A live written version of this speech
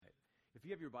If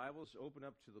you have your Bibles, open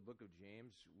up to the book of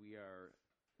James.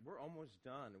 We're almost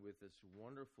done with this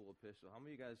wonderful epistle. How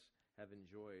many of you guys have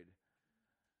enjoyed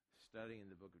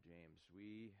studying the book of James?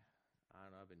 I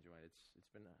don't know, I've enjoyed it. It's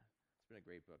been a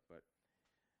great book, but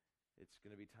it's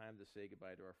going to be time to say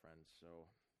goodbye to our friends. So,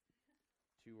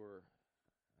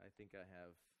 I think I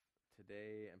have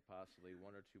today and possibly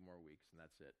 1 or 2 more weeks, and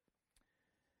that's it.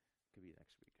 Could be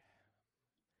next week.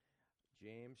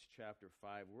 James chapter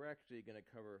 5. We're actually going to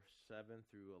cover 7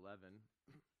 through 11,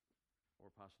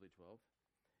 or possibly 12,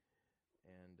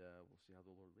 and we'll see how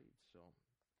the Lord leads. So,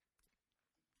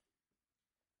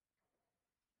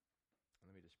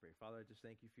 let me just pray. Father, I just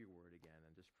thank you for your word again,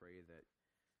 and just pray that,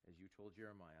 as you told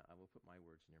Jeremiah, I will put my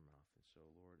words in your mouth. And so,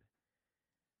 Lord,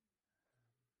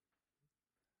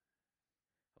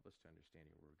 help us to understand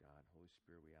your word, God. Holy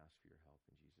Spirit, we ask for your help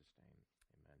in Jesus' name.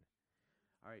 Amen.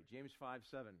 All right, James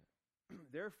 5:7.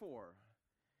 Therefore,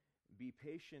 be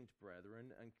patient,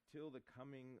 brethren, until the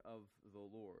coming of the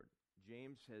Lord.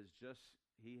 James has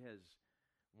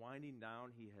winding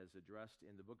down. He has addressed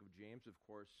in the book of James, of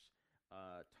course,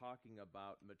 talking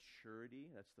about maturity.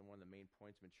 That's one of the main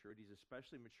points, maturity,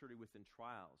 especially maturity within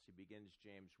trials. He begins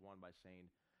James 1 by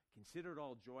saying, "Consider it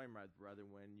all joy, my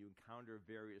brethren, when you encounter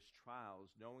various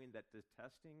trials, knowing that the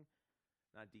testing,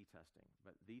 not detesting,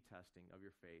 but the testing of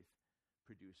your faith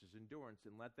produces endurance,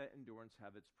 and let that endurance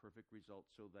have its perfect result,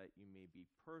 so that you may be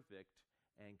perfect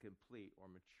and complete," or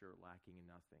mature, lacking in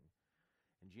nothing.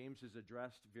 And James has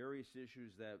addressed various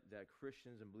issues that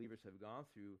Christians and believers have gone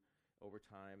through over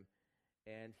time,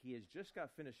 and he has just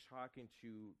got finished talking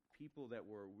to people that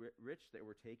were rich, that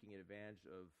were taking advantage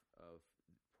of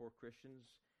poor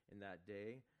Christians in that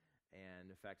day,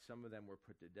 and in fact, some of them were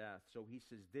put to death. So he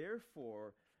says,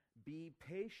 "Therefore, be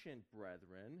patient,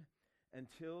 brethren,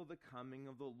 until the coming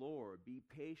of the Lord." Be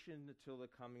patient until the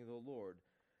coming of the Lord.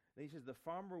 Then he says, "The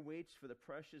farmer waits for the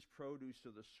precious produce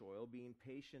of the soil, being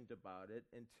patient about it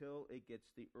until it gets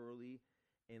the early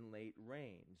and late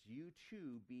rains. You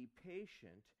too be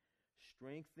patient.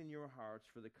 Strengthen your hearts,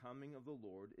 for the coming of the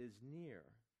Lord is near.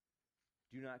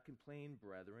 Do not complain,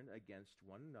 brethren, against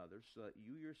one another, so that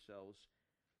you yourselves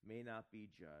may not be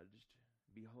judged.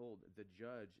 Behold, the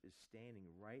judge is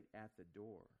standing right at the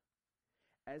door.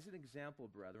 As an example,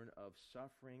 brethren, of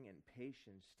suffering and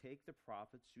patience, take the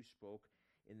prophets who spoke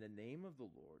in the name of the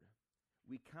Lord.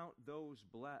 We count those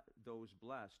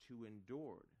blessed who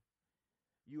endured.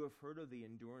 You have heard of the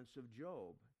endurance of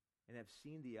Job, and have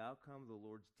seen the outcome of the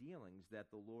Lord's dealings,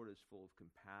 that the Lord is full of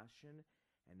compassion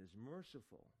and is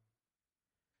merciful.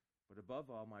 But above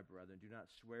all, my brethren, do not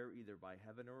swear either by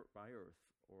heaven or by earth,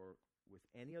 or with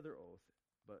any other oath,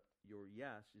 but your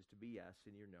yes is to be yes,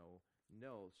 and your no,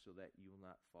 so that you will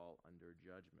not fall under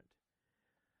judgment."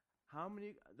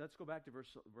 Let's go back to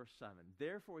verse 7.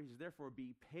 Therefore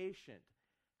be patient.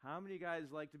 How many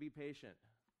guys like to be patient?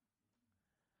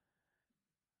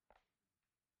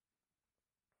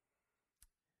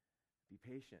 Be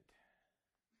patient.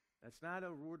 That's not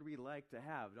a word we like to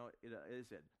have, no,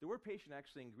 is it? The word patient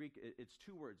actually in Greek, it's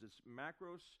 2 words. It's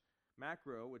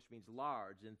macro, which means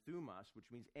large, and thumos, which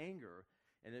means anger,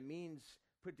 and it means,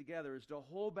 put together, is to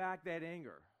hold back that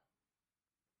anger.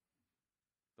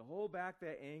 To hold back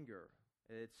that anger.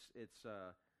 It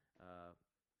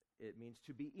means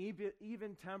to be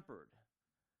even tempered.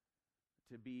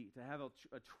 To have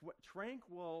a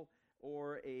tranquil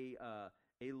or a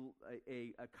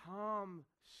calm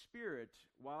spirit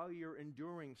while you're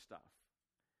enduring stuff.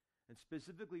 And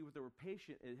specifically with the word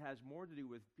patient, it has more to do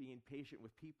with being patient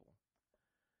with people.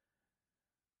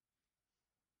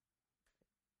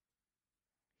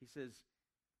 He says,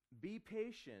 be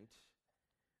patient.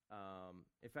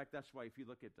 In fact, that's why if you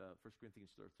look at 1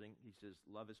 Corinthians 13, he says,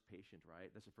 love is patient,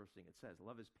 right? That's the first thing it says.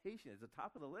 Love is patient. It's the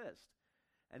top of the list.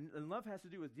 And love has to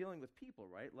do with dealing with people,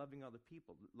 right? Loving other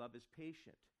people. Love is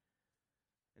patient.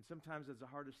 And sometimes it's the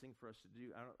hardest thing for us to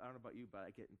do. I don't know about you, but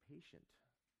I get impatient.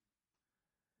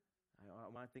 I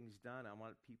want things done. I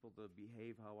want people to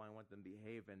behave how I want them to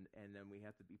behave, and then we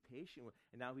have to be patient.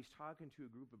 And now he's talking to a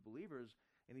group of believers,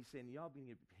 and he's saying, y'all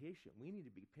need to be patient. We need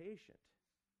to be patient.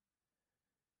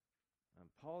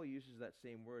 Paul uses that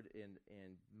same word in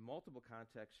multiple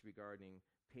contexts regarding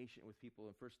patient with people.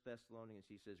 In 1 Thessalonians,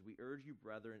 he says, "We urge you,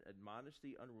 brethren, admonish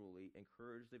the unruly,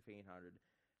 encourage the faint-hearted,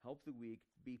 help the weak,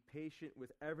 be patient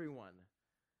with everyone,"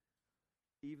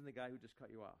 even the guy who just cut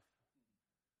you off.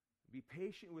 Be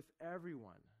patient with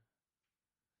everyone.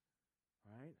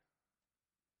 Right?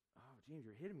 Oh, James,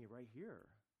 you're hitting me right here.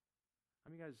 How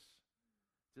many guys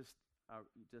just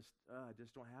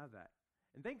don't have that?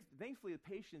 And thankfully, the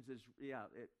patience is,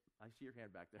 I see your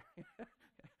hand back there.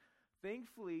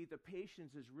 Thankfully, the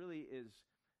patience is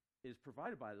is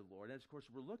provided by the Lord. And, of course,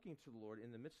 we're looking to the Lord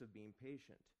in the midst of being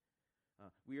patient.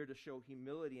 We are to show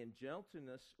humility and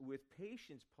gentleness with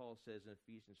patience, Paul says in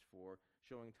Ephesians 4,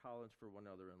 showing tolerance for one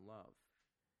another in love.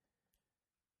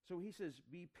 So he says,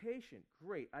 be patient.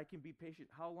 Great, I can be patient.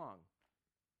 How long?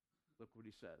 Look what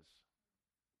he says.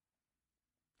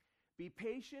 Be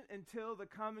patient until the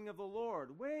coming of the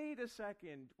Lord. Wait a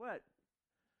second. What?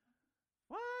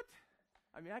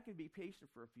 I mean, I can be patient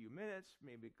for a few minutes,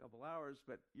 maybe a couple hours,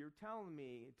 but you're telling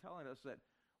us that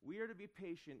we are to be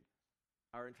patient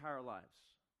our entire lives.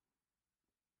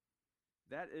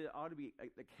 That ought to be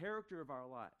the character of our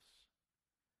lives.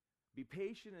 Be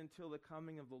patient until the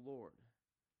coming of the Lord,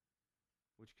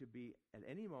 which could be at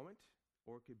any moment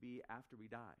or it could be after we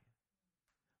die,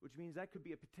 which means that could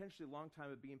be a potentially long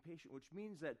time of being patient, which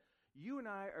means that you and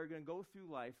I are going to go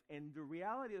through life, and the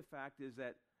reality of the fact is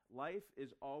that life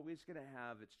is always going to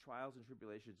have its trials and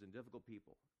tribulations and difficult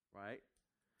people, right?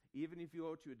 Even if you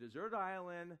go to a desert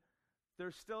island,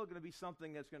 there's still going to be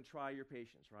something that's going to try your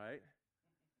patience, right?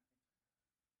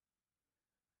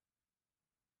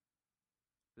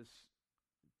 This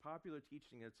popular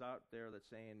teaching that's out there that's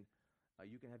saying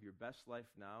you can have your best life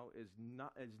now is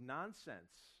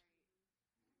nonsense.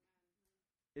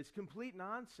 It's complete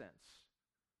nonsense.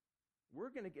 We're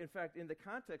going to, in fact, in the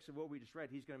context of what we just read,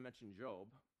 he's going to mention Job.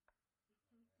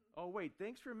 Oh, wait,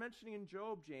 thanks for mentioning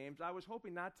Job, James. I was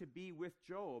hoping not to be with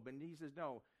Job. And he says,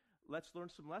 no, let's learn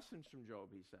some lessons from Job,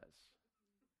 he says.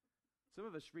 Some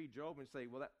of us read Job and say,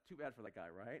 well, that's too bad for that guy,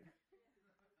 right?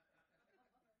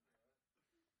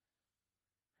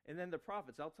 And then the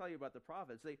prophets, I'll tell you about the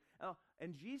prophets.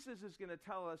 And Jesus is going to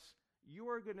tell us, you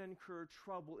are going to incur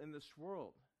trouble in this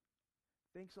world.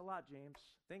 Thanks a lot, James.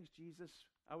 Thanks, Jesus.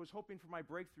 I was hoping for my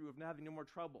breakthrough of not having no more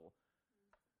trouble.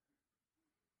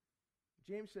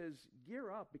 James says,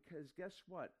 gear up, because guess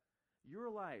what? Your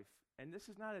life, and this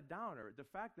is not a downer, the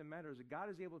fact of the matter is that God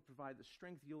is able to provide the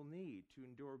strength you'll need to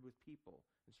endure with people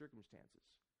and circumstances.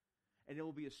 And it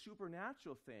will be a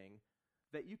supernatural thing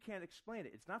that you can't explain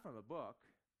it. It's not from a book,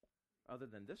 other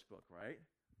than this book, right?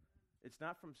 It's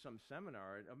not from some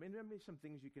seminar. I mean, there may be some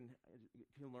things you can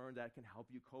learn that can help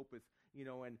you cope with,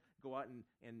 and go out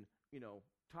and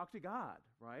talk to God,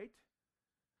 right?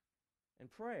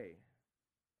 And pray.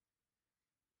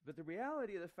 But the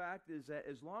reality of the fact is that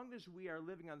as long as we are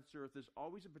living on this earth, there's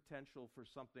always a potential for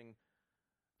something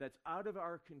that's out of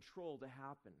our control to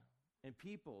happen. And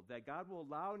people that God will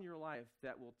allow in your life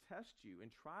that will test you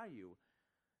and try you.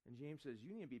 And James says,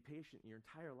 you need to be patient in your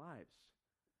entire lives.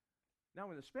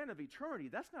 Now, in the span of eternity,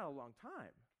 that's not a long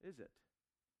time, is it?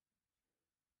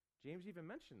 James even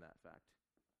mentioned that fact.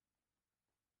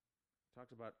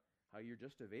 Talks about how you're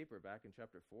just a vapor back in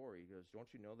chapter 4. He goes,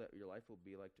 don't you know that your life will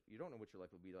be like, you don't know what your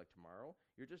life will be like tomorrow.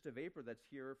 You're just a vapor that's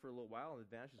here for a little while and it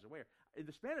vanishes away. In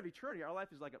the span of eternity, our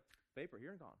life is like a vapor,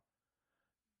 here and gone.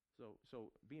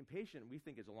 So being patient, we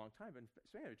think is a long time, but in the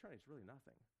span of eternity, it's really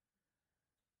nothing.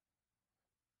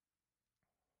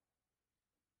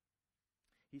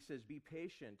 He says, be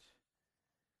patient,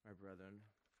 my brethren,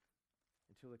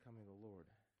 until the coming of the Lord.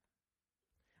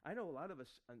 I know a lot of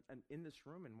us in this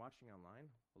room and watching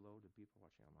online, hello to people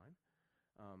watching online,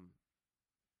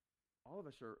 all of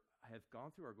us have gone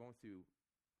through or going through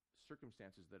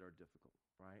circumstances that are difficult,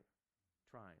 right?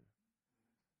 Trying.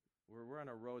 We're on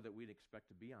a road that we'd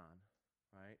expect to be on,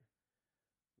 right?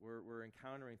 We're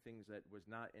encountering things that was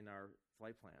not in our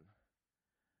flight plan.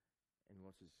 And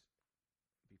what says,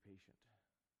 be patient.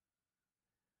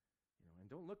 And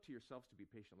don't look to yourselves to be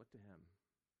patient. Look to him.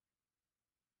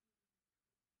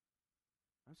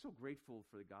 I'm so grateful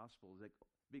for the gospel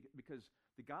because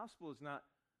the gospel is not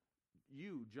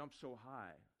you jump so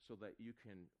high so that you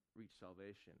can reach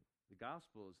salvation. The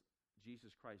gospel is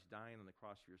Jesus Christ dying on the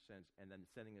cross for your sins and then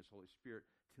sending his Holy Spirit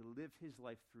to live his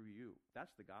life through you.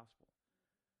 That's the gospel.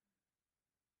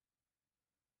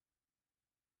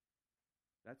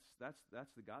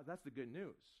 That's the good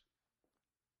news.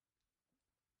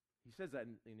 He says that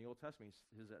in the Old Testament.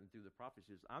 He says that through the prophets.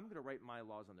 He says, I'm going to write my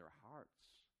laws on their hearts.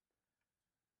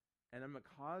 And I'm going to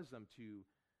cause them to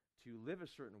live a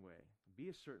certain way, be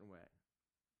a certain way.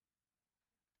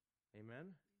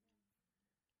 Amen?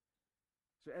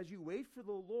 So as you wait for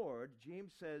the Lord,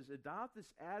 James says, adopt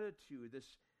this attitude,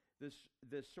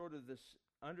 this sort of this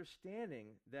understanding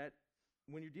that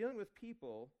when you're dealing with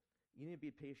people, you need to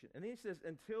be patient. And then he says,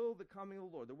 until the coming of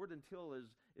the Lord. The word until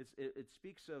it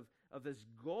speaks of this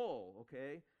goal,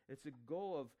 okay? It's a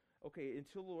goal of, okay,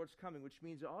 until the Lord's coming, which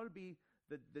means it ought to be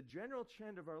the general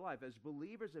trend of our life as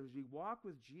believers, as we walk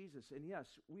with Jesus. And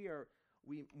yes,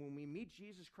 when we meet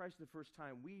Jesus Christ the first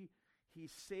time, He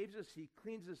saves us, he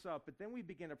cleans us up, but then we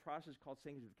begin a process called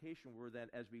sanctification where that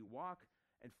as we walk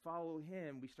and follow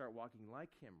him, we start walking like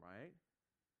him, right?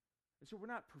 And so we're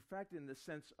not perfect in the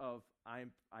sense of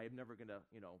I'm never going to,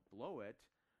 blow it,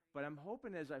 but I'm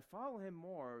hoping as I follow him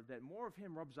more, that more of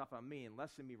him rubs off on me and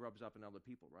less of me rubs off on other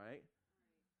people, right?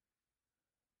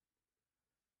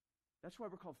 That's why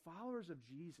we're called followers of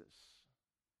Jesus,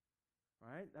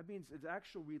 right? That means it's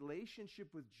actual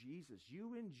relationship with Jesus.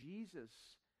 You and Jesus,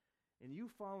 and you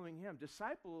following him.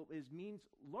 Disciple means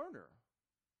learner,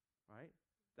 right?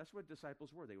 That's what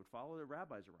disciples were. They would follow their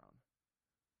rabbis around,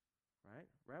 right?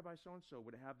 Rabbi so-and-so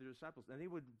would have their disciples, and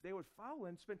they would follow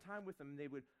him, spend time with him, and they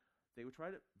would do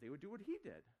what he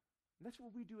did. And that's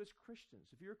what we do as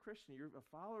Christians. If you're a Christian, you're a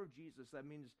follower of Jesus, that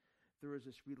means there is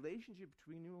this relationship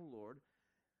between you and the Lord,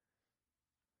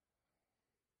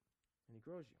 and he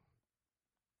grows you.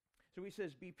 So he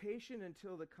says, be patient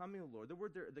until the coming of the Lord. The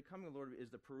word there, the coming of the Lord is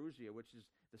the parousia, which is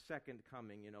the second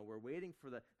coming. We're waiting for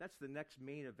that's the next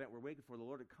main event. We're waiting for the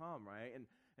Lord to come, right? And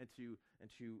to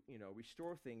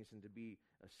restore things and to be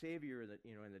a savior and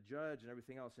the judge and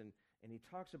everything else. And he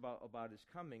talks about his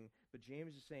coming, but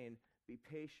James is saying, be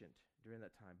patient during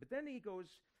that time. But then he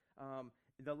goes, in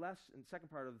the second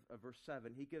part of verse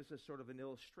 7, he gives us sort of an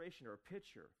illustration or a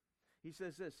picture. He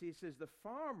says this, the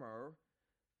farmer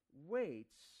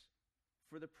waits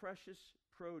for the precious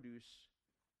produce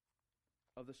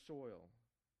of the soil,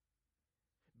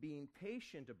 being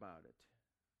patient about it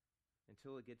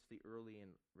until it gets the early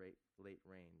and late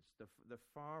rains. The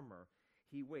farmer,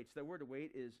 he waits. The word to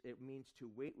wait it means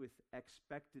to wait with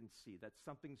expectancy, that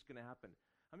something's going to happen.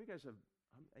 How many of you guys have,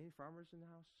 any farmers in the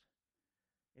house?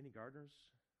 Any gardeners?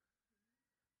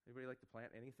 Anybody like to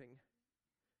plant anything?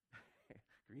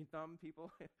 Green thumb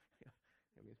people? I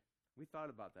mean, we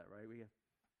thought about that, right? We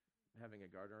having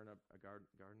a garden in our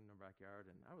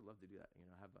backyard, and I would love to do that. I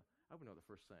would know the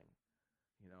first thing,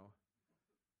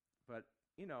 But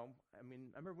I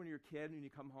remember when you were a kid and you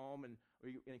come home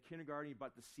or you in kindergarten, you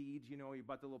bought the seeds, you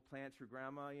bought the little plants for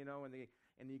grandma, you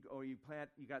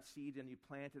got seeds and you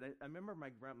planted. I remember my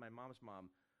mom's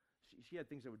mom. She had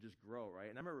things that would just grow,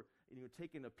 right? And I remember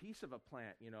taking a piece of a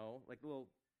plant, like a little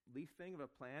leaf thing of a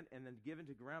plant, and then giving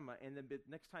to grandma, and then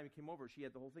next time he came over, she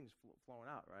had the whole thing flowing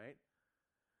out, right?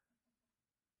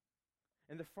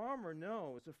 And the farmer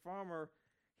knows.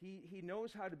 He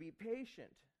knows how to be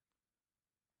patient,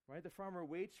 right? The farmer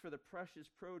waits for the precious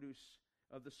produce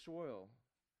of the soil.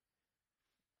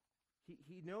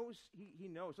 He knows.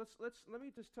 Let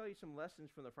me just tell you some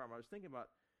lessons from the farmer. I was thinking about.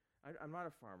 I'm not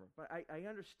a farmer, but I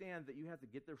understand that you have to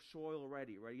get the soil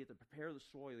ready, right? You have to prepare the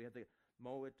soil. You have to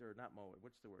mow it or not mow it.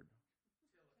 What's the word?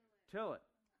 Till it.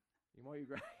 You mow your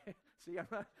grass. See, I'm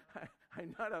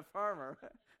not a farmer.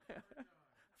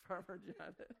 Farmer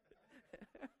John.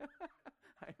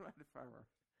 I'm not a farmer.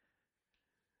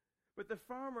 But the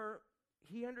farmer,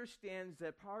 he understands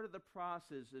that part of the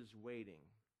process is waiting,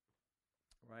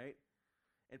 right?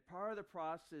 And part of the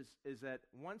process is that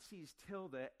once he's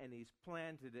tilled it and he's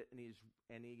planted it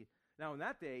now in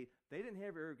that day, they didn't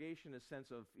have irrigation in the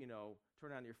sense of,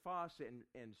 turn on your faucet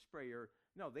and spray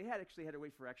no, they actually had to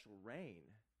wait for actual rain.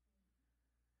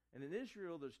 And in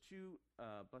Israel, there's two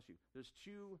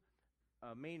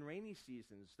main rainy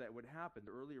seasons that would happen.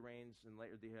 The early rains, and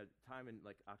later they had time in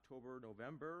like October,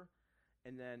 November,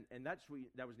 and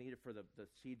that was needed for the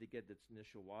seed to get its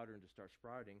initial water and to start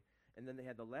sprouting. And then they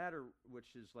had the latter,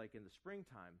 which is like in the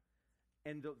springtime.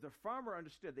 And the farmer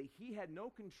understood that he had no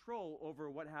control over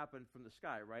what happened from the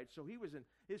sky, right? So he was in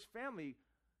his family,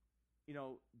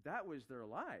 that was their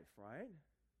life, right?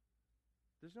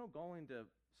 There's no going to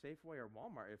Safeway or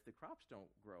Walmart if the crops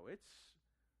don't grow.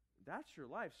 That's your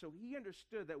life. So he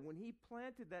understood that when he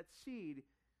planted that seed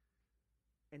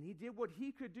and he did what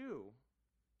he could do,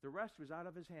 the rest was out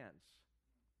of his hands.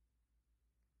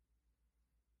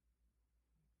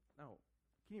 Now,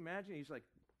 can you imagine? He's like,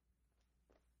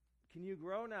 can you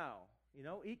grow now?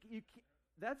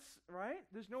 That's right.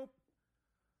 There's no,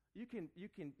 you can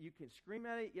scream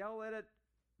at it, yell at it,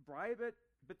 bribe it,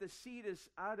 but the seed is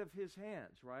out of his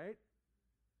hands, right?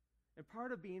 And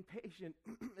part of being patient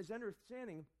is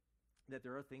understanding that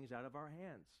there are things out of our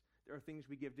hands. There are things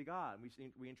we give to God.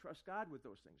 We entrust God with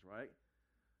those things, right?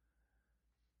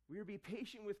 We are to be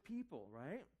patient with people,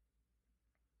 right?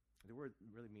 The word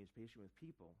really means patient with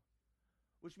people,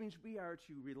 which means we are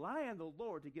to rely on the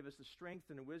Lord to give us the strength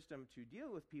and the wisdom to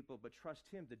deal with people, but trust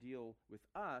him to deal with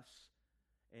us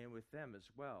and with them as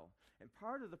well. And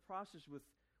part of the process with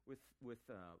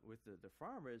the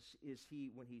farmer is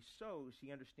when he sows,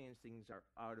 he understands things are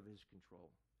out of his control.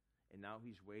 And now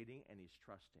he's waiting and he's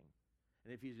trusting.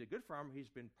 And if he's a good farmer, he's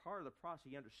been part of the process.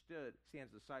 He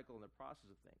understands the cycle and the process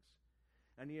of things.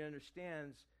 And he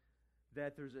understands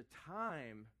that there's a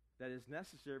time that is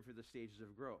necessary for the stages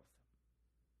of growth.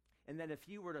 And that if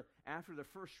he were to, after the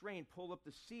first rain, pull up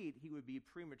the seed, he would be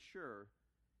premature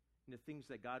in the things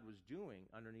that God was doing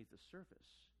underneath the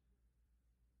surface.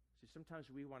 See, sometimes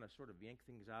we want to sort of yank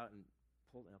things out and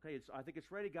pull, okay, I think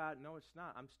it's ready, God. No, it's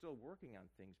not. I'm still working on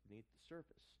things beneath the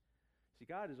surface. See,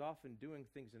 God is often doing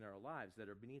things in our lives that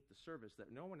are beneath the surface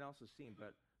that no one else has seen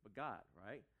but God,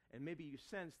 right? And maybe you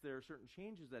sense there are certain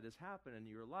changes that has happened in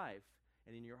your life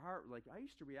and in your heart. Like, I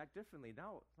used to react differently.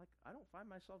 Now, like, I don't find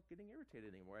myself getting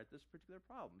irritated anymore at this particular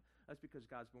problem. That's because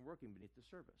God's been working beneath the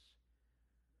surface.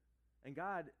 And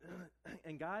God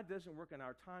doesn't work on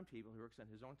our timetable. He works on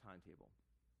his own timetable.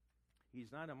 He's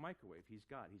not a microwave. He's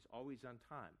God. He's always on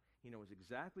time. He knows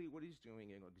exactly what he's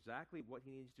doing and exactly what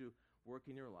he needs to work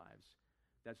in your lives.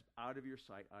 That's out of your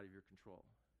sight, out of your control.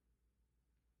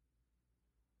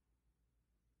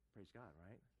 Praise God,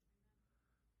 right?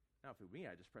 Now, for me,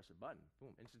 I just press a button.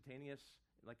 Boom, instantaneous,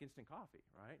 like instant coffee,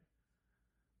 right?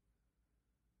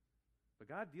 But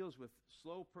God deals with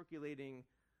slow percolating,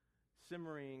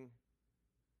 simmering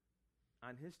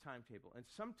on his timetable. And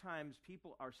sometimes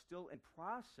people are still in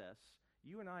process.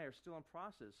 You and I are still in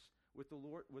process with the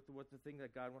Lord, with the thing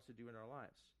that God wants to do in our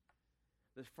lives.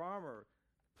 The farmer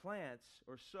plants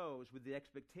or sows with the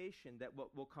expectation that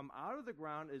what will come out of the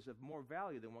ground is of more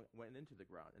value than what went into the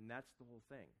ground. And that's the whole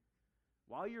thing.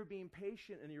 While you're being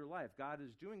patient in your life, God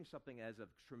is doing something as of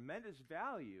tremendous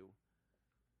value.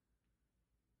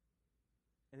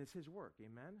 And it's his work.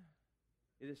 Amen?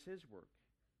 It is his work.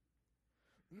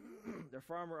 The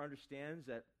farmer understands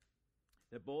that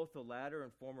both the latter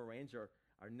and former rains are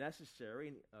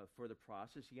necessary for the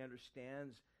process. He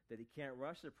understands that he can't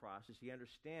rush the process. He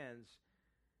understands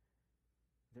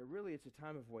that really it's a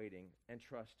time of waiting and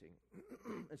trusting.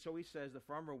 And so he says the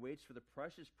farmer waits for the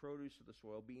precious produce of the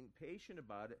soil, being patient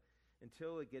about it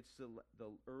until it gets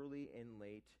the early and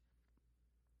late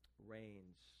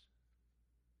rains.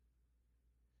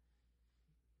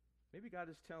 Maybe God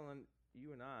is telling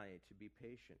you and I to be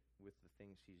patient with the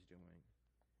things he's doing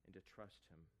and to trust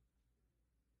him.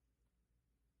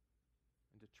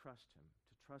 And to trust him,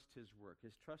 to trust his work.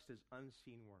 His trust is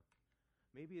unseen work.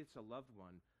 Maybe it's a loved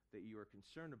one that you are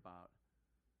concerned about,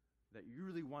 that you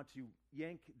really want to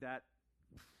yank that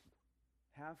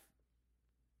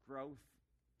half-growth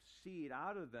seed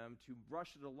out of them to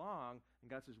brush it along, and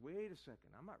God says, wait a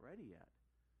second, I'm not ready yet.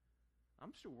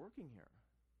 I'm still working here.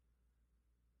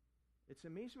 It's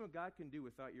amazing what God can do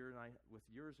without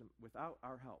without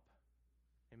our help.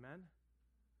 Amen?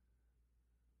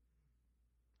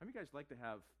 How many of you guys like to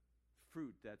have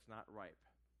fruit that's not ripe?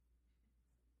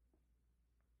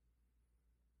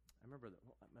 I remember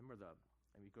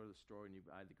and you go to the store and you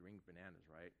buy the green bananas,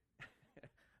 right?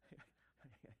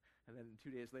 And then 2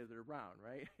 days later they're brown,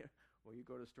 right? Well, you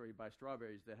go to the store, you buy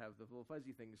strawberries that have the little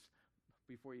fuzzy things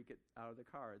before you get out of the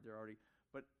car. They're already,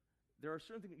 but there are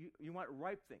certain things you want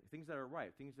ripe things that are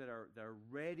ripe, things that are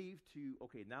ready to.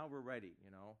 Okay, now we're ready,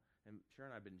 you know. And Sharon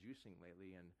and I've been juicing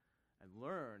lately, and I've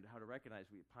learned how to recognize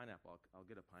pineapple. I'll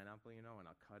get a pineapple, you know, and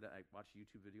I'll cut it. I watched a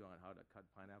YouTube video on how to cut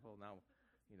pineapple. Now,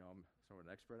 you know, I'm sort of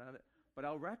an expert on it. But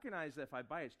I'll recognize that if I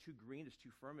buy it, it's too green, it's too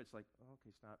firm. It's like, oh,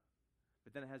 okay, it's not.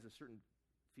 But then it has a certain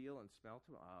feel and smell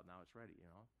to it. Oh, now it's ready, you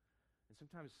know. And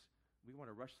sometimes we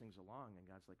want to rush things along, and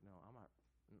God's like, no, I'm not.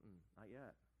 Not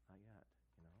yet,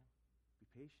 you know. Be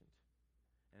patient.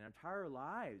 And our entire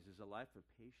lives is a life of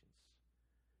patience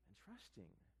and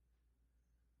trusting.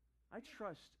 I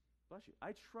trust. Bless you.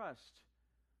 I trust.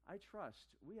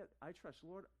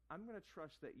 Lord, I'm going to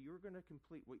trust that you're going to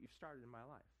complete what you've started in my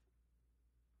life.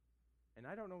 And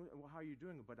I don't know how you're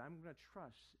doing it, but I'm going to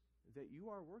trust that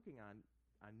you are working on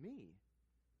me.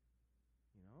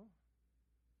 You know?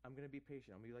 I'm going to be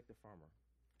patient. I'm going to be like the farmer.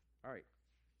 All right.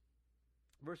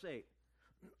 Verse 8.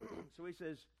 So he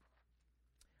says,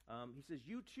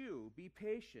 you too, be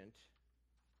patient.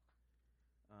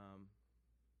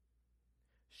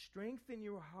 Strengthen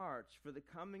your hearts, for the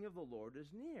coming of the Lord is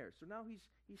near. So now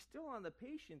he's still on the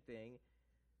patient thing.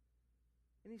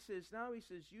 And he says,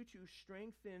 you too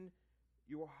strengthen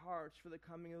your hearts, for the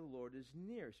coming of the Lord is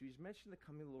near. So he's mentioned the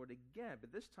coming of the Lord again,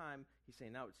 but this time he's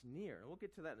saying now it's near. And we'll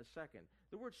get to that in a second.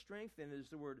 The word strengthen is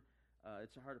the word,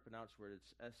 it's a hard to pronounce word.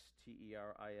 It's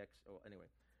S-T-E-R-I-X-O. Anyway,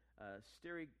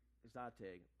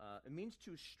 sterigzate. It means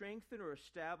to strengthen or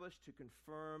establish, to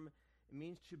confirm. It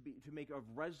means to make a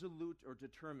resolute or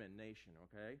determination,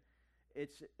 okay?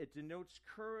 It denotes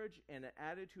courage and an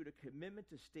attitude, a commitment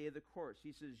to stay the course.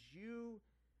 He says, you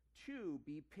too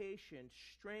be patient,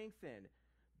 strengthen,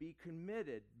 be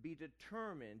committed, be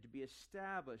determined, be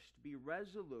established, be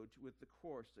resolute with the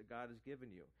course that God has given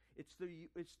you. It's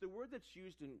the word that's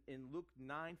used in Luke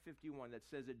 9:51 that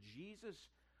says that Jesus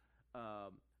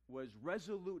was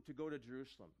resolute to go to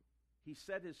Jerusalem. He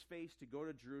set his face to go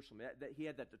to Jerusalem. That he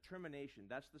had that determination.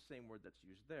 That's the same word that's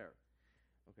used there.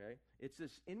 Okay? It's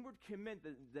this inward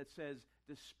commitment that says,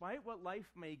 despite what life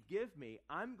may give me,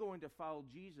 I'm going to follow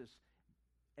Jesus,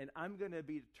 and I'm going to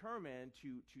be determined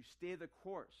to stay the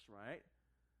course, right?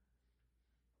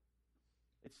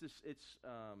 It's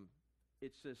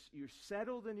this, you're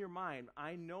settled in your mind.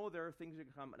 I know there are things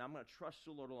that come, and I'm going to trust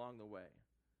the Lord along the way.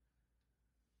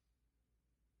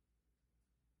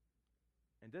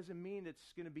 It doesn't mean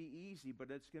it's going to be easy,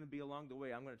 but it's going to be along the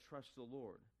way. I'm going to trust the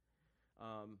Lord.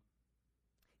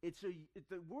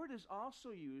 The word is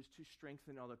also used to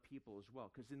strengthen other people as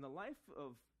well, because in the life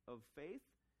of faith,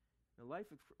 in the life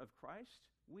of Christ,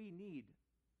 we need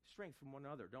strength from one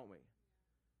another, don't we?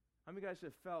 How many guys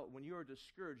have felt when you are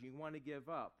discouraged, you want to give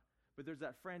up, but there's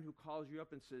that friend who calls you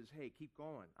up and says, hey, keep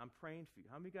going, I'm praying for you?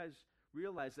 How many guys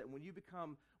realize that when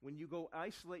you go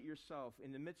isolate yourself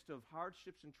in the midst of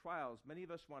hardships and trials, many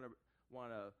of us want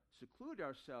to seclude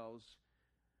ourselves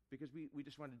because we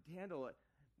just want to handle it.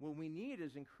 What we need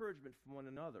is encouragement from one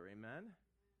another, amen?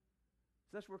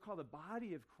 So that's what we're called the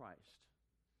body of Christ.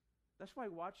 That's why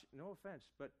no offense,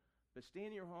 but staying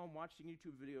in your home watching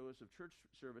YouTube videos of church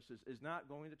services is not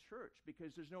going to church,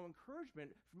 because there's no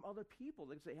encouragement from other people.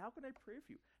 They can say, how can I pray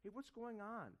for you? Hey, what's going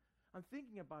on? I'm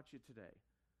thinking about you today.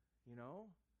 You know?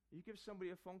 You give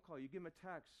somebody a phone call, you give them a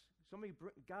text.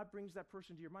 God brings that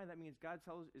person to your mind. That means God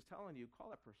is telling you, call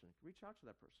that person. Reach out to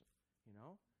that person. You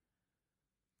know?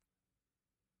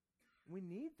 We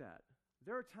need that.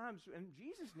 There are times, and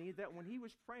Jesus needed that when he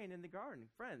was praying in the garden.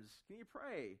 Friends, can you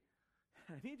pray?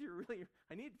 I need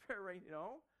prayer right, you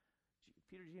know?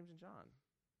 Peter, James, and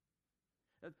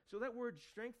John. So that word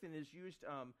strengthen is used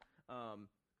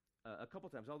a couple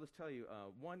times. I'll just tell you.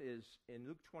 One is in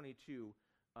Luke 22,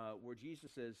 where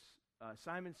Jesus says,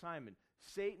 Simon, Simon,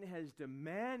 Satan has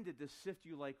demanded to sift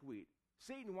you like wheat.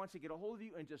 Satan wants to get a hold of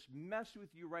you and just mess with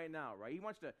you right now, right? He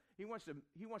wants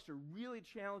to really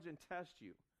challenge and test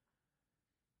you.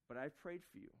 But I've prayed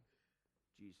for you,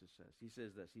 Jesus says. He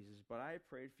says this. He says, but I have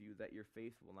prayed for you that your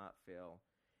faith will not fail.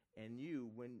 And you,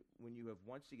 when you have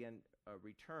once again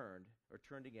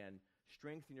turned again,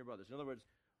 strengthen your brothers. In other words,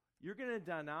 you're going to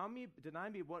deny me,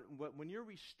 when you're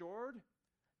restored,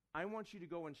 I want you to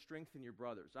go and strengthen your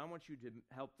brothers. I want you to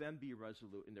help them be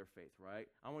resolute in their faith, right?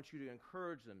 I want you to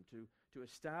encourage them, to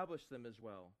establish them as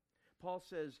well. Paul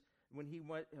says, when he's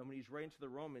writing to the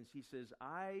Romans, he says,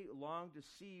 I long to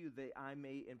see you that I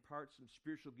may impart some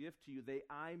spiritual gift to you,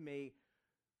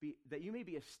 that you may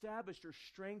be established or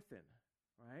strengthened,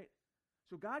 right?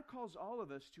 So God calls all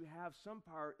of us to have some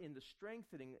part in the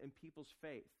strengthening in people's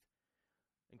faith,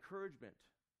 encouragement,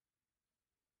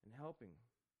 and helping.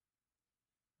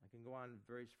 I can go on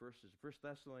various verses. 1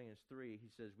 Thessalonians 3, he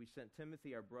says, we sent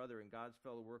Timothy, our brother and God's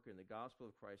fellow worker in the gospel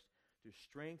of Christ, to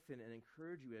strengthen and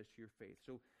encourage you as to your faith.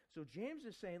 So James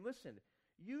is saying, listen,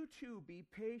 you too be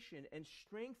patient and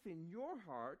strengthen your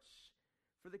hearts,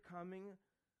 for the coming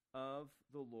of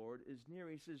the Lord is near.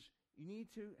 He says, you need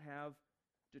to have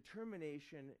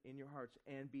determination in your hearts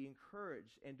and be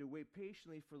encouraged and to wait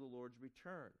patiently for the Lord's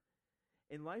return.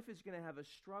 And life is going to have a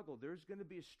struggle. There's going to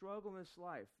be a struggle in this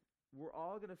life. We're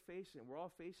all going to face it. We're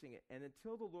all facing it. And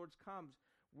until the Lord's comes,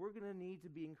 we're going to need to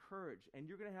be encouraged. And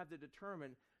you're going to have to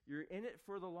determine you're in it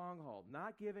for the long haul,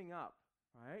 not giving up,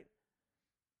 right?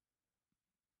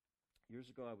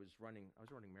 Years ago, I was running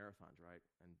marathons, right?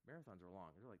 And marathons are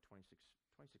long. They're like 26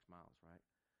 miles, right?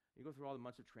 You go through all the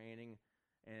months of training,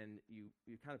 and you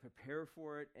kind of prepare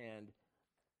for it. And,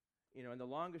 you know, and the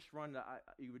longest run that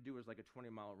you would do was like a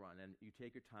 20-mile run. And you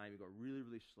take your time. You go really,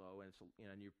 really slow, and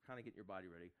and you kind of get your body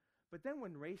ready. But then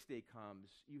when race day comes,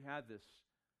 you have this,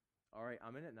 all right,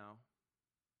 I'm in it now.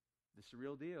 This is a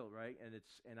real deal, right?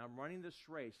 And I'm running this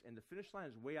race, and the finish line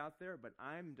is way out there, but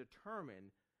I'm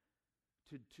determined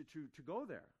to go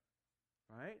there,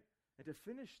 right? And to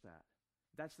finish that.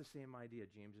 That's the same idea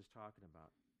James is talking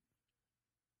about.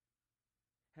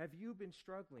 Have you been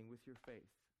struggling with your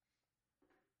faith?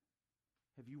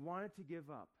 Have you wanted to give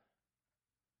up?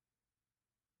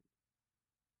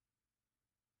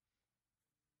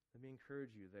 Let me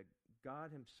encourage you that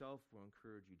God himself will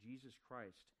encourage you. Jesus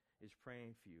Christ is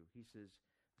praying for you. He says,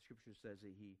 the scripture says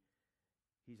that he's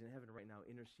in heaven right now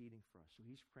interceding for us. So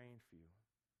he's praying for you.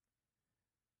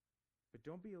 But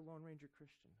don't be a Lone Ranger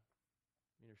Christian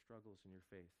in your struggles in your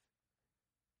faith.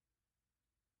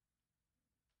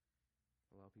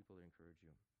 Allow people to encourage you.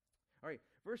 All right,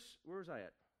 where was I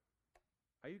at?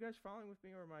 Are you guys following with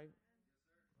me, or am I?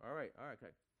 All right,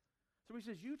 okay. So he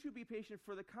says, you too be patient,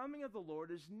 for the coming of the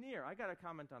Lord is near. I got to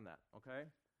comment on that, okay?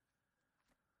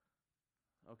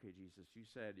 Okay, Jesus, you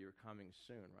said you're coming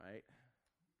soon, right?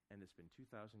 And it's been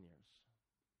 2,000 years.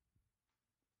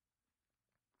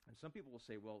 And some people will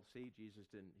say, well, see, Jesus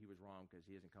he was wrong because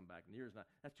he hasn't come back. Near is not,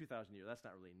 that's 2,000 years. That's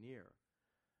not really near.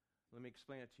 Let me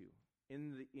explain it to you.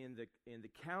 In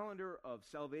the calendar of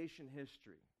salvation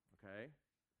history, okay?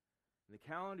 In the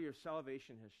calendar of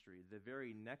salvation history, the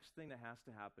very next thing that has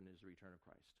to happen is the return of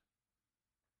Christ.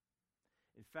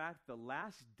 In fact, the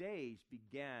last days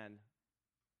began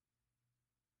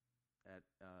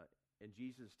in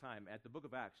Jesus' time, at the book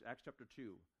of Acts, Acts chapter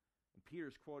 2. And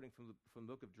Peter's quoting from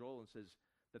the book of Joel and says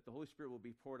that the Holy Spirit will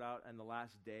be poured out in the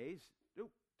last days.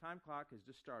 Time clock has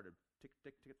just started. Tick,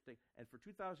 tick, tick, tick. And for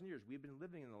 2,000 years, we've been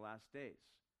living in the last days.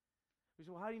 We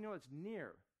say, well, how do you know it's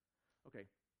near? Okay,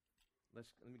 let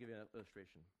me give you an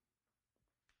illustration.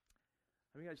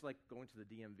 How many of you guys like going to the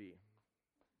DMV?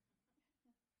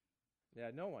 Yeah,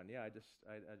 no one. Yeah, I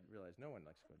realized no one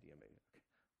likes to go to DMV. Okay.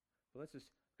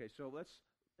 But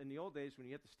in the old days when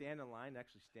you have to stand in line,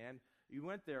 actually stand, you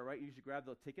went there, right? You usually grab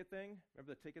the ticket thing.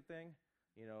 Remember the ticket thing?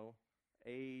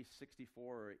 A64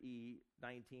 or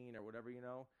E19 or whatever,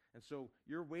 And so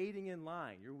you're waiting in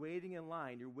line,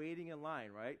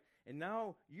 right? And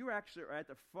now you actually are at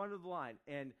the front of the line,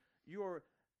 and you're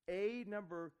A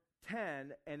number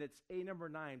 10, and it's A number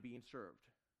 9 being served.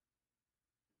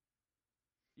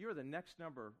 You're the next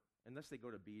number, unless they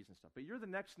go to B's and stuff, but you're the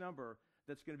next number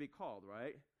that's going to be called,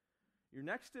 right? You're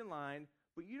next in line,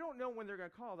 but you don't know when they're going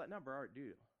to call that number, do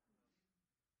you?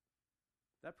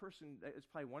 That person, it's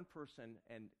probably one person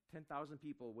and 10,000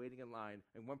 people waiting in line,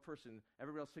 and one person,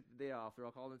 everybody else took the day off, they're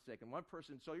all called in sick, and one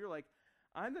person, so you're like,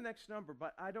 I'm the next number,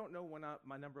 but I don't know when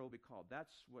my number will be called.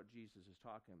 That's what Jesus is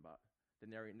talking about. The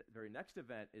very next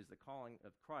event is the calling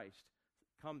of Christ.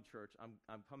 Come, church, I'm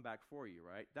come back for you,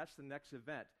 right? That's the next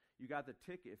event. You got the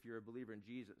ticket if you're a believer in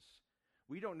Jesus.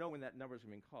 We don't know when that number is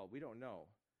going to be called. We don't know.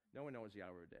 No one knows the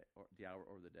hour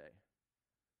or the day,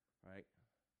 right?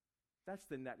 That's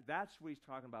what he's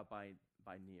talking about by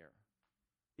near.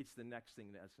 It's the next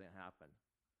thing that's going to happen.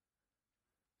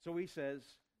 So he says,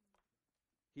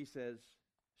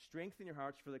 strengthen your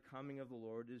hearts, for the coming of the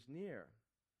Lord is near.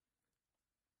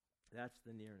 That's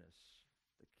the nearness.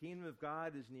 The kingdom of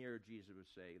God is near, Jesus would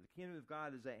say. The kingdom of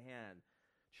God is at hand.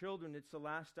 Children, it's the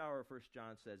last hour, 1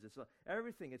 John says. It's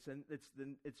everything.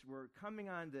 We're coming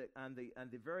on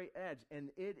the very edge, and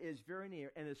it is very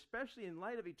near. And especially in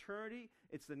light of eternity,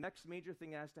 it's the next major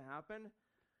thing that has to happen.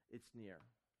 It's near.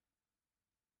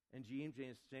 And James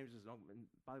says, oh,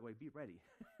 by the way, be ready.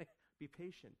 Be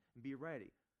patient and be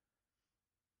ready.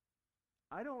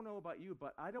 I don't know about you,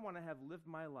 but I don't want to have lived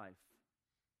my life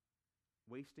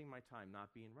wasting my time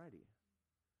not being ready.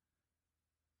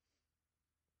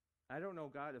 I don't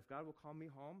know God. If God will call me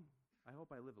home, I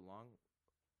hope I live a long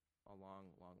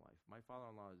life. My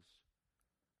father-in-law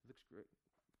looks great,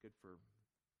 good for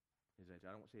his age.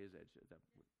 I don't want to say his age.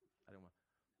 I don't want.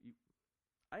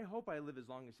 I hope I live as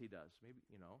long as he does. Maybe.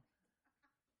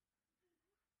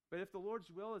 But if the Lord's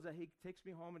will is that he takes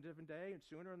me home a different day and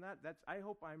sooner than that, I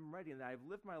hope I'm ready and that I've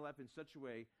lived my life in such a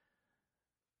way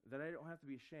that I don't have to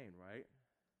be ashamed, right?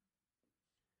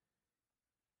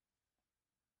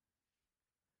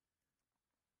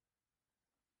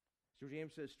 So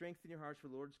James says, strengthen your hearts, for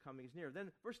the Lord's coming is near.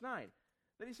 Then verse 9,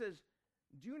 then he says,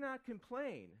 do not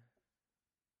complain.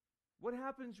 What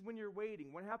happens when you're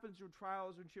waiting? What happens with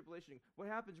trials and tribulation? What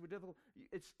happens with difficult?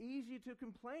 It's easy to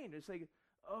complain. It's like,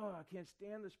 oh, I can't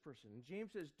stand this person. And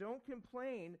James says, don't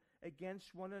complain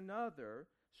against one another,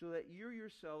 so that you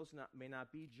yourselves may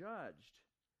not be judged.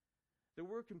 The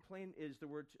word complain is the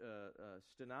word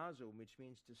stenazo, which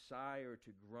means to sigh or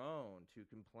to groan. To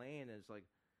complain is like,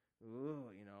 ooh,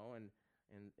 and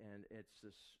it's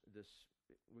this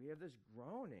we have this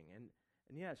groaning, and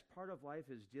yes, part of life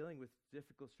is dealing with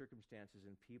difficult circumstances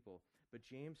and people. But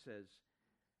James says,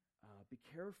 be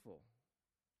careful,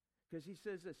 because he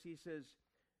says this. He says,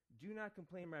 do not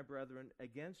complain, my brethren,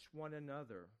 against one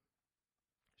another,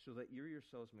 so that you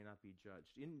yourselves may not be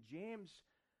judged. In James,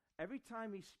 every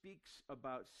time he speaks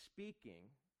about speaking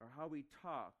or how we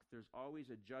talk, there's always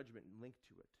a judgment linked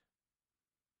to it.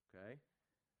 Okay?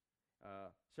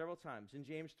 Several times. In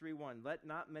James 3:1, let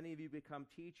not many of you become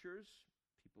teachers,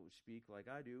 people who speak like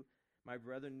I do, my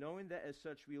brethren, knowing that as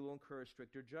such we will incur a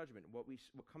stricter judgment. What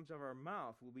comes out of our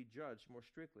mouth will be judged more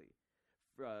strictly.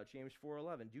 James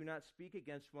 4:11, do not speak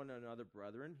against one another,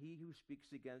 brethren. He who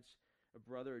speaks against a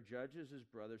brother or judges his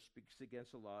brother speaks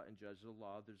against the law and judges the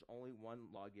law. There's only one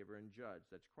lawgiver and judge.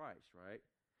 That's Christ, right?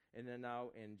 And then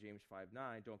now in James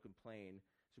 5:9, don't complain.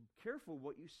 So be careful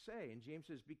what you say. And James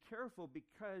says, be careful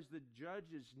because the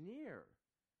judge is near.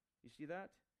 You see that?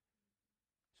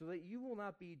 So that you will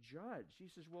not be judged. He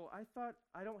says, well, I thought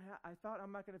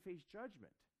I'm not going to face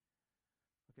judgment.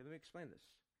 Okay, let me explain this.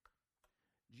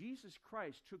 Jesus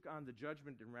Christ took on the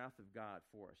judgment and wrath of God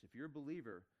for us. If you're a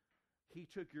believer, he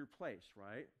took your place,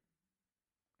 right?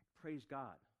 Praise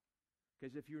God.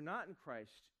 Because if you're not in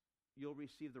Christ, you'll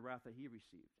receive the wrath that he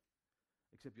received,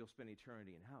 except you'll spend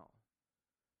eternity in hell.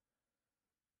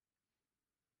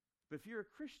 But if you're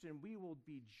a Christian, we will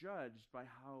be judged by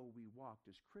how we walked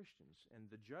as Christians. And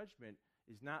the judgment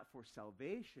is not for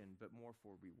salvation, but more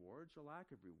for rewards or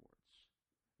lack of rewards.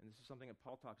 And this is something that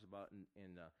Paul talks about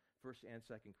in 1 and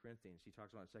 2 Corinthians. He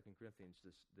talks about in 2 Corinthians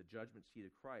the judgment seat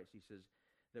of Christ. He says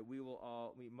that we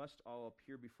must all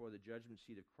appear before the judgment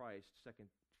seat of Christ, 2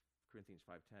 Corinthians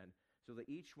 5:10, so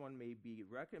that each one may be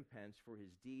recompensed for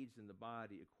his deeds in the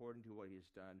body according to what he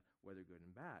has done, whether good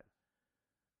and bad.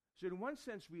 So in one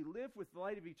sense, we live with the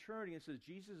light of eternity and says,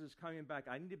 Jesus is coming back.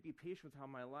 I need to be patient with how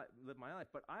I live my life.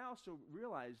 But I also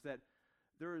realize that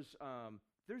there's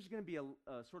going to be a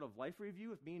sort of life review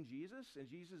with me and Jesus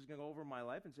is going to go over my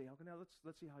life and say,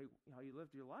 let's see how you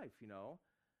lived your life,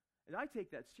 And I take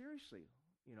that seriously,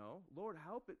 Lord,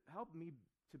 help me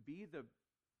to be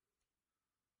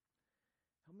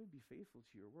help me be faithful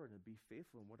to your word and be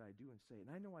faithful in what I do and say.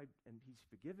 And I know and he's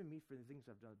forgiven me for the things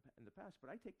I've done in the past, but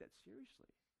I take that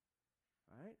seriously.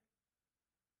 All right?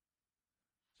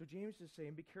 So James is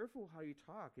saying, be careful how you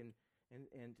talk and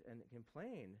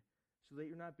complain so that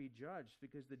you're not be judged,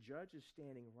 because the judge is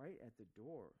standing right at the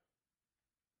door.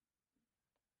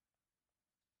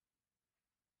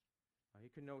 You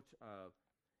can note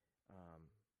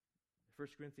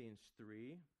 1 Corinthians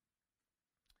 3,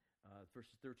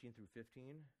 verses 13 through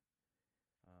 15.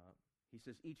 He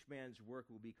says, each man's work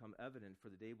will become evident,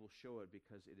 for the day will show it,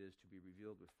 because it is to be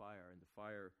revealed with fire. And the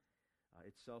fire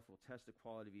itself will test the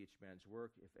quality of each man's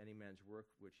work. If any man's work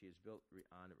which he has built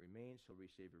on it remains, he'll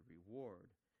receive a reward.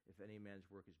 If any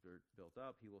man's work is built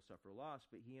up, he will suffer loss,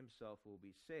 but he himself will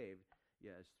be saved,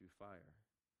 yes, through fire.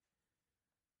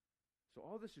 So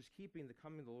all this is keeping the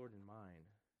coming of the Lord in mind.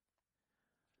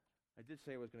 I did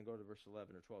say I was going to go to verse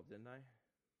 11 or 12, didn't I?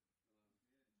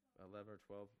 11 or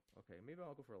 12? Okay, maybe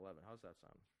I'll go for 11. How's that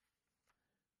sound?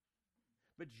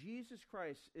 But Jesus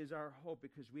Christ is our hope,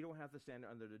 because we don't have to stand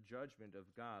under the judgment of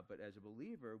God. But as a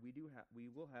believer, we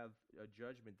will have a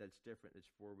judgment that's different.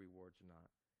 It's for rewards or not.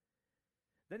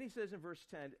 Then he says in verse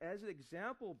 10, as an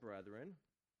example, brethren,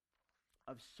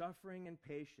 of suffering and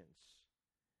patience,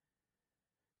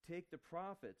 take the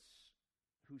prophets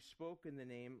who spoke in the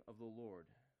name of the Lord.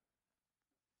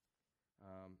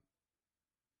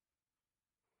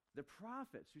 The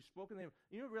prophets who spoke in the name,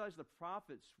 you don't realize the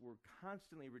prophets were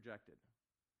constantly rejected.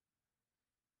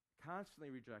 Constantly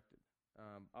rejected.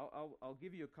 I'll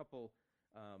give you a couple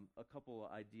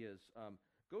ideas.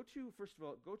 First of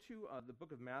all, go to the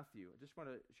book of Matthew. I just want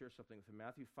to share something from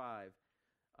Matthew 5.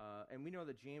 And we know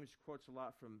that James quotes a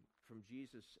lot from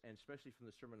Jesus, and especially from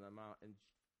the Sermon on the Mount. And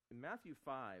in Matthew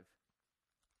 5,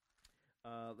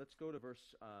 let's go to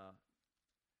verse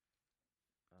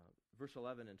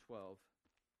 11 and 12.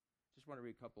 Just want to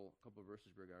read a couple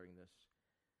verses regarding this.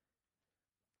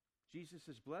 Jesus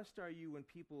says, blessed are you when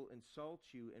people insult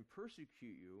you and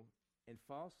persecute you and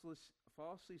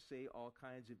falsely say all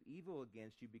kinds of evil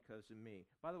against you because of me.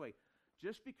 By the way,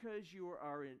 just because you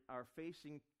are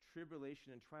facing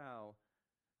tribulation and trial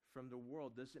from the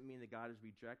world doesn't mean that God has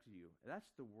rejected you.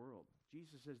 That's the world.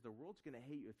 Jesus says the world's going to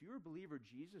hate you. If you're a believer of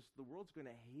Jesus, the world's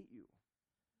going to hate you.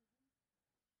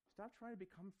 Stop trying to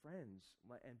become friends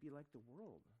and be like the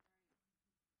world.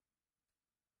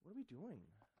 What are we doing?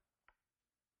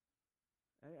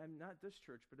 I'm not this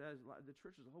church, but as the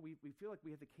church as a whole, we feel like we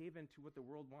have to cave into what the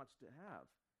world wants to have.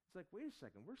 It's like, wait a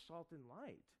second, we're salt and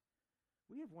light.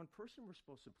 We have one person we're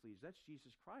supposed to please. That's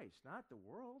Jesus Christ, not the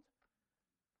world.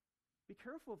 Be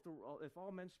careful if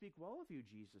all men speak well of you,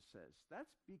 Jesus says.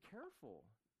 Be careful,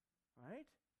 right?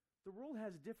 The world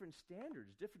has different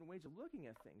standards, different ways of looking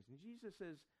at things. And Jesus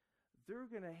says, they're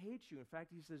going to hate you. In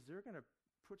fact, he says, they're going to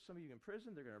put some of you in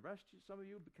prison. They're going to arrest some of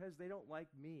you because they don't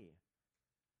like me.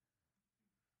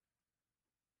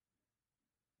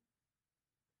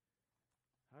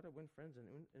 How to win friends and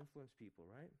influence people,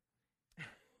 right?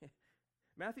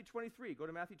 Matthew 23. Go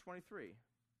to Matthew 23.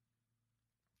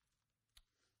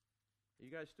 Are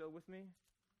you guys still with me?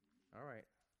 All right.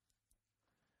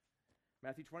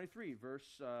 Matthew 23, verse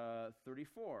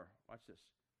 34. Watch this.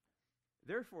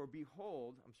 Therefore,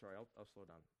 behold, I'm sorry, I'll slow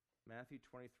down. Matthew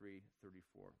 23,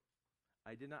 34.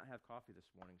 I did not have coffee this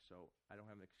morning, so I don't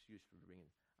have an excuse for being.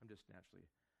 I'm just naturally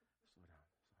slow down.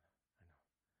 I know.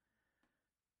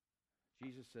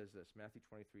 Jesus says this, Matthew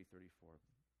 23:34.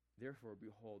 Therefore,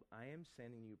 behold, I am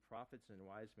sending you prophets and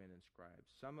wise men and scribes.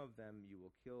 Some of them you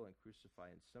will kill and crucify,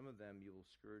 and some of them you will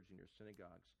scourge in your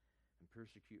synagogues and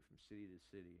persecute from city to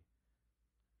city,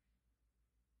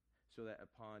 so that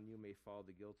upon you may fall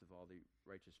the guilt of all the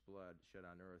righteous blood shed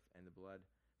on earth, and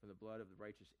from the blood of the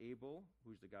righteous Abel,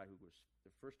 who's the guy who was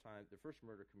the first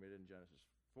murder committed in Genesis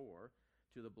 4,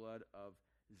 to the blood of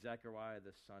Zechariah,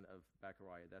 the son of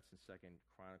Bechariah. That's in 2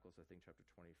 Chronicles, I think, chapter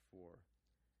 24.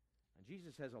 And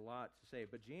Jesus has a lot to say,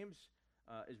 but James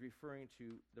is referring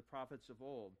to the prophets of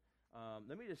old.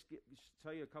 Let me just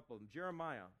tell you a couple of them.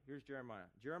 Jeremiah. Here's Jeremiah.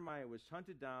 Jeremiah was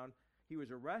hunted down. He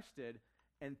was arrested,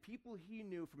 and people he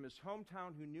knew from his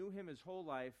hometown who knew him his whole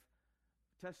life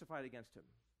testified against him.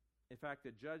 In fact,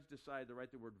 the judge decided to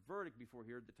write the word verdict before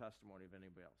he heard the testimony of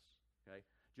anybody else. Okay?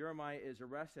 Jeremiah is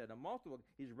arrested.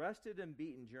 He's arrested and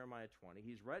beaten, Jeremiah 20.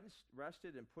 He's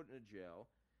arrested and put in a jail.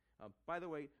 By the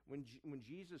way, when the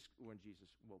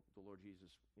Lord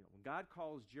Jesus, when God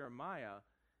calls Jeremiah,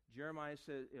 Jeremiah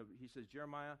says, he says,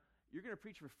 Jeremiah, you're going to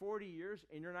preach for 40 years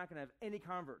and you're not going to have any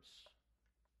converts.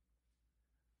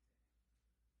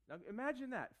 Now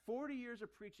imagine that, 40 years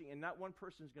of preaching and not one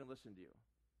person is going to listen to you.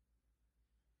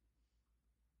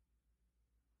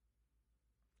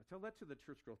 I tell that to the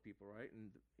church growth people, right?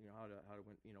 And how to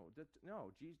win.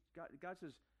 No, God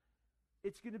says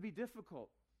it's going to be difficult.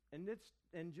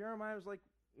 And Jeremiah was like,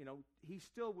 he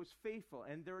still was faithful.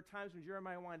 And there were times when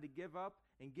Jeremiah wanted to give up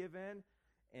and give in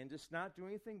and just not do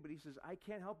anything. But he says, I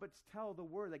can't help but tell the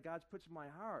word that God's puts in my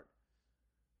heart.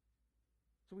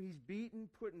 So he's beaten,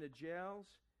 put into jails.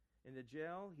 In the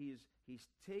jail, he's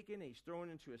taken, he's thrown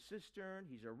into a cistern,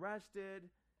 he's arrested.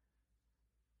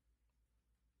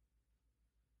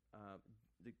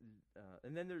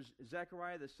 And then there's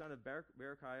Zechariah, the son of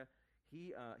Berechiah.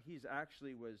 He's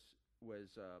actually was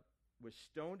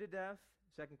stoned to death.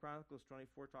 2 Chronicles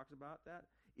 24 talks about that.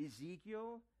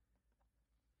 Ezekiel,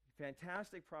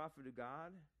 fantastic prophet of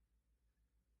God,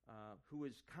 who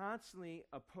was constantly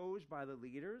opposed by the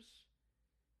leaders,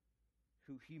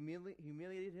 who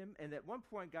humiliated him. And at one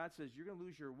point, God says, you're going to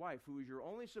lose your wife, who is your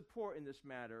only support in this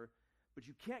matter, but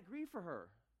you can't grieve for her.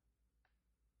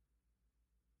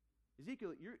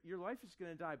 Ezekiel, your life is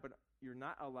going to die, but you're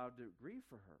not allowed to grieve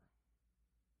for her.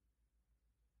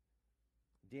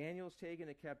 Daniel's taken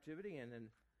to captivity, and then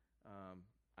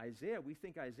Isaiah, we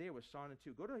think Isaiah was sawn in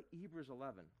two. Go to Hebrews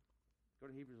 11. Go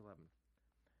to Hebrews 11.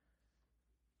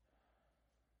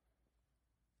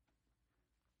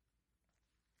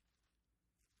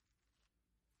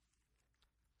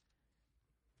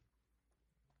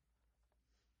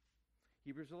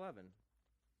 Hebrews 11.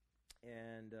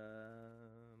 And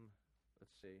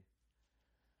let's see.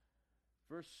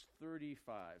 Verse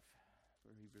 35.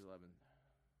 Hebrews 11.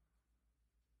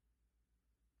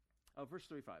 Verse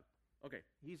 35. Okay,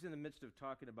 he's in the midst of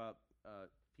talking about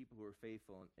people who were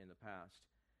faithful in the past.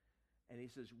 And he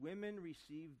says, women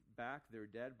received back their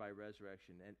dead by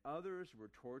resurrection, and others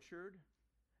were tortured,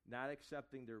 not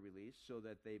accepting their release, so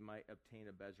that they might obtain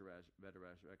a better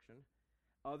resurrection.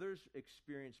 Others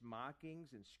experienced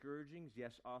mockings and scourgings,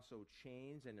 yes, also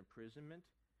chains and imprisonment.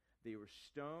 They were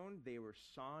stoned, they were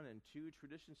sawn in two.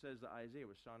 Tradition says that Isaiah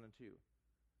was sawn in two.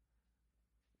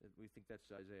 We think that's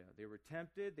Isaiah. They were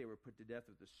tempted, they were put to death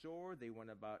with the sword, they went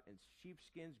about in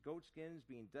sheepskins, goatskins,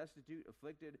 being destitute,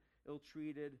 afflicted,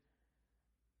 ill-treated,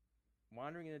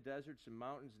 wandering in the deserts and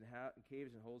mountains and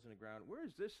caves and holes in the ground. Where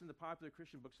is this in the popular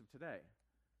Christian books of today?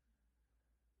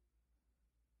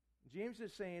 James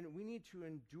is saying we need to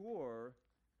endure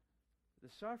the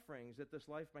sufferings that this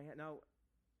life may have. Now,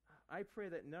 I pray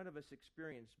that none of us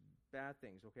experience bad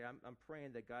things, okay? I'm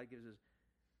praying that God gives us,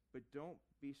 but don't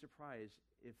be surprised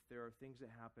if there are things that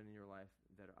happen in your life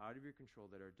that are out of your control,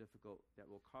 that are difficult, that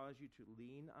will cause you to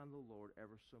lean on the Lord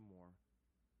ever so more.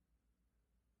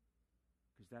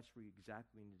 Because that's where you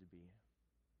exactly need to be.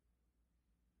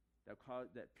 That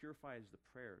purifies the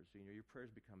prayers. Your prayers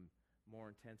become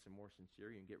more intense and more sincere.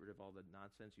 You can get rid of all the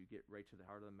nonsense. You get right to the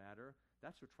heart of the matter.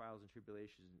 That's what trials and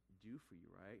tribulations do for you,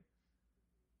 right?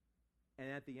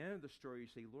 And at the end of the story, you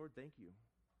say, Lord, thank you.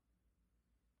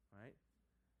 Right?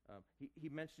 He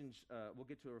mentions, we'll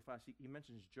get to it real fast, he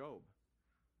mentions Job,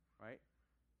 right?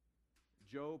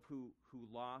 Job who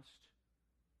lost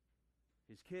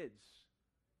his kids.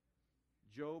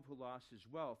 Job who lost his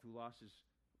wealth, who lost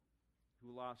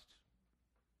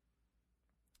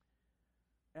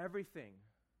everything,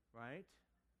 right?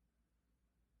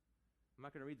 I'm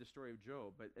not going to read the story of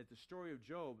Job, but at the story of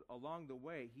Job, along the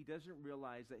way, he doesn't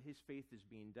realize that his faith is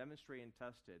being demonstrated and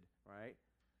tested, right?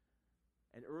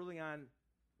 And early on,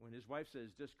 when his wife says,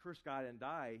 just curse God and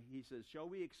die, he says, shall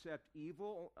we accept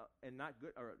evil and not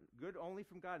good, or good only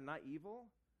from God and not evil?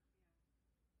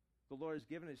 The Lord has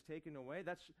given, has taken away.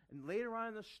 And later on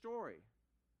in the story,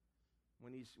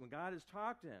 when God has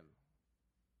talked to him,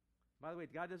 by the way,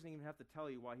 God doesn't even have to tell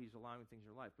you why he's allowing things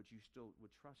in your life, but you still would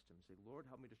trust him. Say, Lord,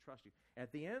 help me to trust you.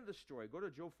 At the end of the story, go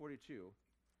to Job 42,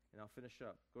 and I'll finish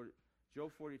up. Go to Job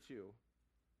 42.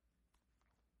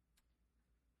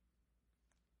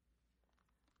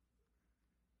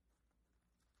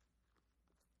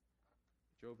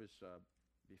 Job is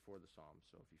before the Psalms,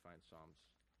 so if you find Psalms,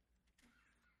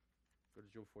 go to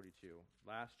Job 42,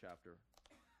 last chapter.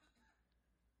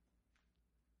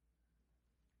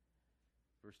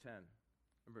 Verse 10.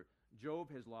 Remember,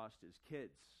 Job has lost his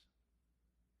kids.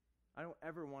 I don't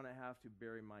ever want to have to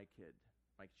bury my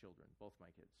children, both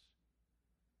my kids.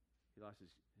 He lost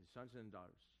his sons and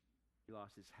daughters. He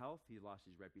lost his health. He lost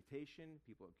his reputation.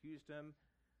 People accused him.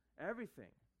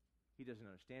 Everything. He doesn't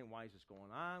understand why is this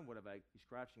going on. He's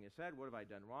scratching his head. What have I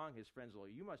done wrong? His friends are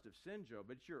like, you must have sinned, Job,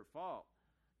 but it's your fault.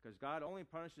 Because God only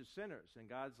punishes sinners. And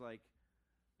God's like,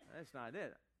 that's not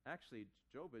it. Actually,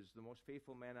 Job is the most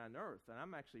faithful man on earth, and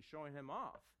I'm actually showing him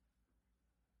off.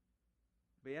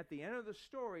 But at the end of the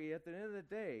story, at the end of the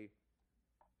day,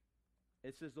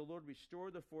 it says the Lord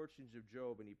restored the fortunes of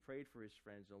Job, and he prayed for his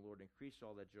friends, and the Lord increased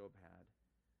all that Job had.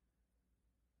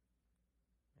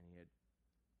 And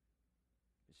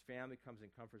his family comes and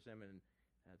comforts him, and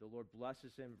the Lord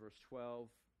blesses him, verse 12,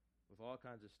 with all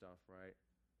kinds of stuff, right?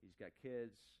 He's got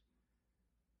kids.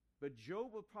 But Job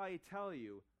will probably tell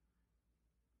you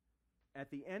at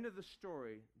the end of the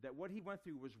story that what he went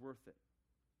through was worth it,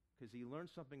 because he learned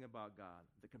something about God,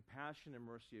 the compassion and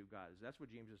mercy of God. That's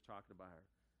what James is talking about here.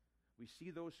 We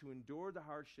see those who endure the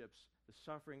hardships, the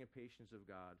suffering and patience of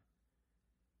God,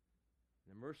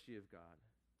 and the mercy of God.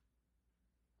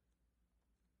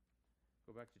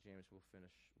 Go back to James. We'll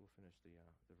finish the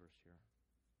verse here.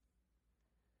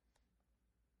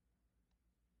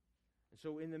 And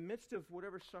so in the midst of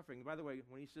whatever suffering, by the way,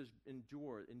 when he says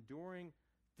enduring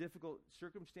difficult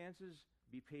circumstances,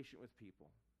 be patient with people,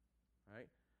 right?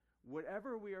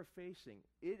 Whatever we are facing,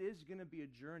 it is going to be a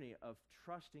journey of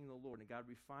trusting the Lord and God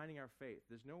refining our faith.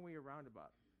 There's no way around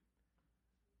about it.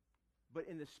 But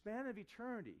in the span of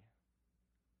eternity,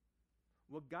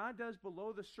 what God does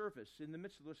below the surface in the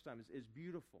midst of those times is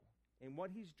beautiful. And what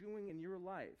he's doing in your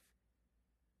life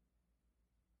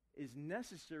is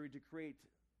necessary to create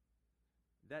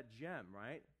that gem,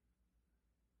 right?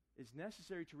 It's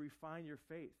necessary to refine your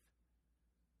faith.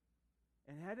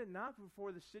 And had it not been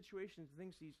for the situations and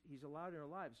things he's allowed in our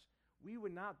lives, we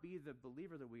would not be the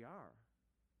believer that we are.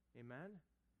 Amen?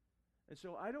 And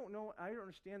so I don't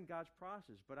understand God's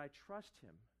process, but I trust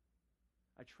him.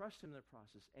 I trust him in the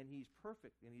process, and he's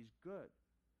perfect, and he's good.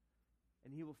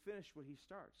 And he will finish what he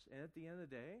starts. And at the end of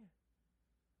the day,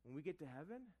 when we get to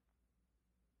heaven,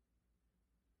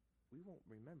 we won't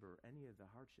remember any of the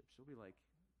hardships. We'll be like,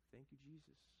 thank you,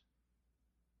 Jesus.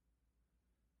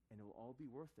 And it will all be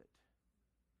worth it.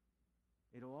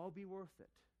 It'll all be worth it.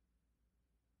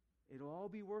 It'll all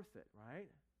be worth it, right?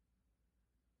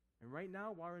 And right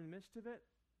now, while we're in the midst of it,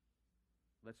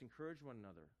 let's encourage one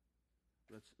another.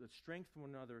 Let's strengthen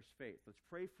one another's faith. Let's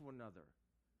pray for one another,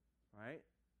 right?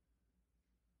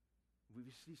 If we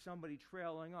see somebody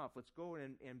trailing off, let's go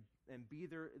and be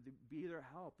their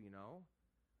help, you know?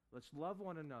 Let's love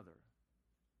one another.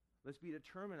 Let's be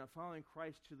determined on following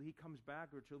Christ till he comes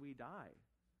back or till we die.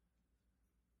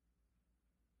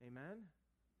 Amen?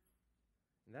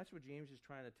 And that's what James is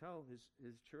trying to tell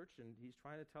his church, and he's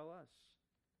trying to tell us.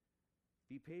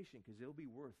 Be patient, because it'll be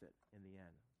worth it in the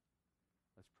end.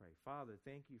 Let's pray. Father,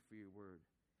 thank you for your word.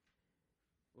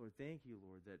 Lord, thank you,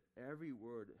 Lord, that every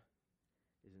word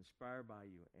is inspired by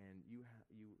you, and you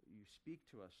speak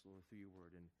to us, Lord, through your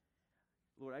word. And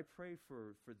Lord, I pray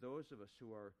for those of us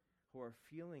who are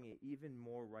feeling it even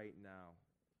more right now.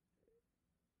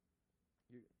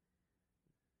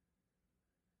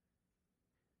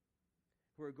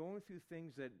 Who are going through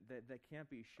things that can't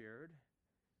be shared,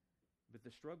 but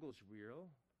the struggle is real,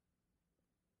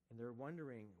 and they're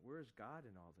wondering, where's God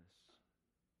in all this?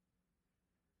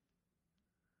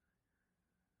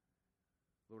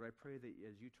 Lord, I pray that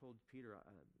as you told Peter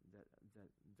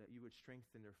that you would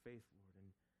strengthen their faith, Lord,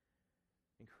 and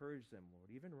encourage them,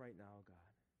 Lord, even right now, God.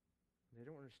 They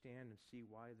don't understand and see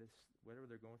why whatever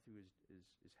they're going through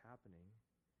is happening.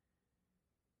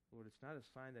 Lord, it's not a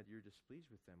sign that you're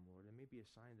displeased with them, Lord. It may be a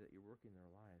sign that you're working in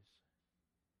their lives.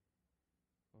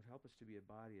 Lord, help us to be a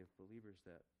body of believers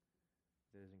that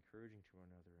is encouraging to one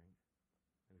another, and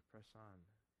we press on.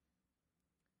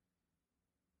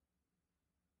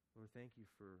 Lord, thank you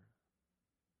for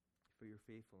your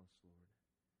faithfulness, Lord.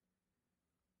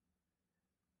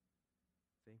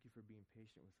 Thank you for being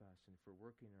patient with us and for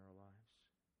working in our lives.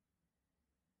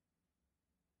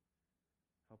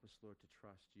 Help us, Lord, to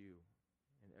trust you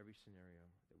in every scenario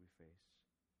that we face.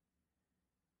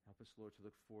 Help us, Lord, to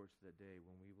look forward to that day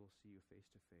when we will see you face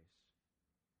to face.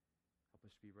 Help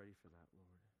us be ready for that,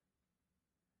 Lord.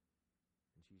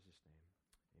 In Jesus' name,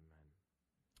 amen.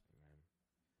 Amen.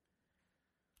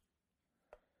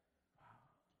 Wow.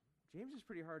 James is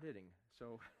pretty hard-hitting,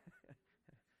 so...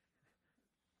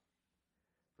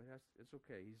 but it's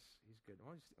okay. He's good.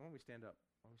 Why don't we stand up?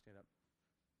 Why don't we stand up?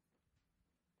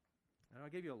 I know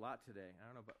I gave you a lot today. I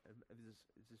don't know, but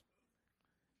it's just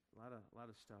a lot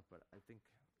of stuff, but I think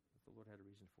the Lord had a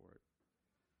reason for it.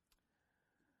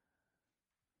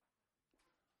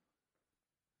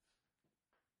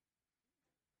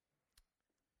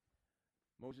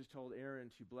 Moses told Aaron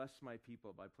to bless my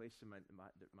people by placing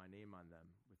my name on them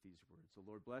with these words. The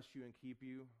Lord bless you and keep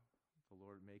you. The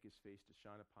Lord make his face to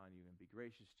shine upon you and be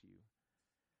gracious to you.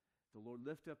 The Lord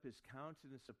lift up his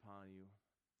countenance upon you,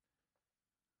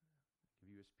 give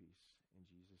you his peace. In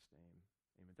Jesus' name,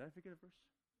 amen. Did I forget a verse?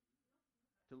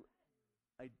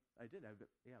 I did.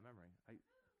 Memory.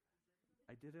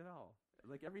 I did it all.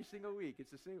 Like every single week.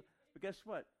 It's the same. But guess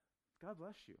what? God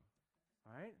bless you.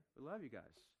 All right? We love you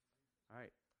guys. All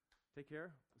right. Take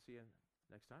care. We'll see you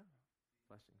next time.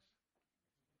 Blessings.